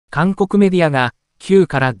韓国メディアが9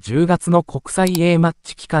から10月の国際 A マッ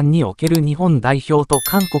チ期間における日本代表と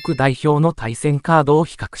韓国代表の対戦カードを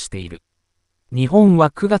比較している。日本は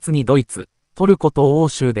9月にドイツ、トルコと欧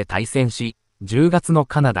州で対戦し、10月の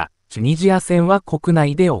カナダ、チュニジア戦は国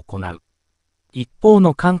内で行う。一方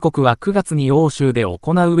の韓国は9月に欧州で行うウ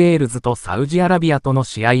ェールズとサウジアラビアとの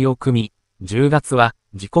試合を組み、10月は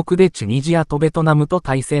自国でチュニジアとベトナムと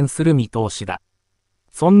対戦する見通しだ。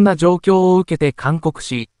そんな状況を受けて韓国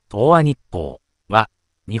紙、東亜日報は、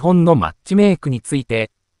日本のマッチメイクについ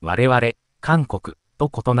て、我々、韓国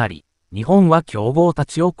と異なり、日本は強豪た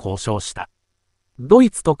ちを交渉した。ド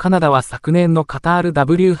イツとカナダは昨年のカタール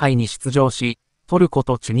W 杯に出場し、トルコ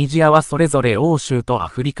とチュニジアはそれぞれ欧州とア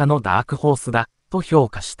フリカのダークホースだ、と評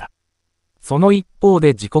価した。その一方で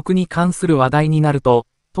自国に関する話題になると、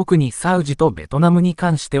特にサウジとベトナムに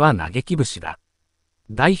関しては嘆き節だ。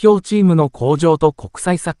代表チームの向上と国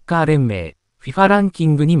際サッカー連盟、FIFA ランキ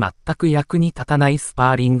ングに全く役に立たないス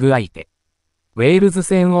パーリング相手。ウェールズ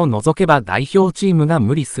戦を除けば代表チームが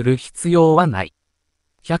無理する必要はない。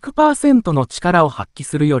100% の力を発揮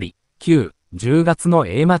するより、9、10月の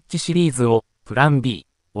A マッチシリーズを、プラン B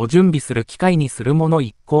を準備する機会にするもの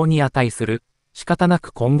一考に値する。仕方な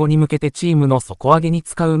く今後に向けてチームの底上げに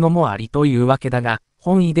使うのもありというわけだが、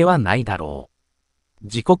本意ではないだろう。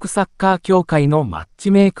自国サッカー協会のマッ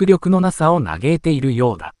チメイク力のなさを嘆いている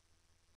ようだ。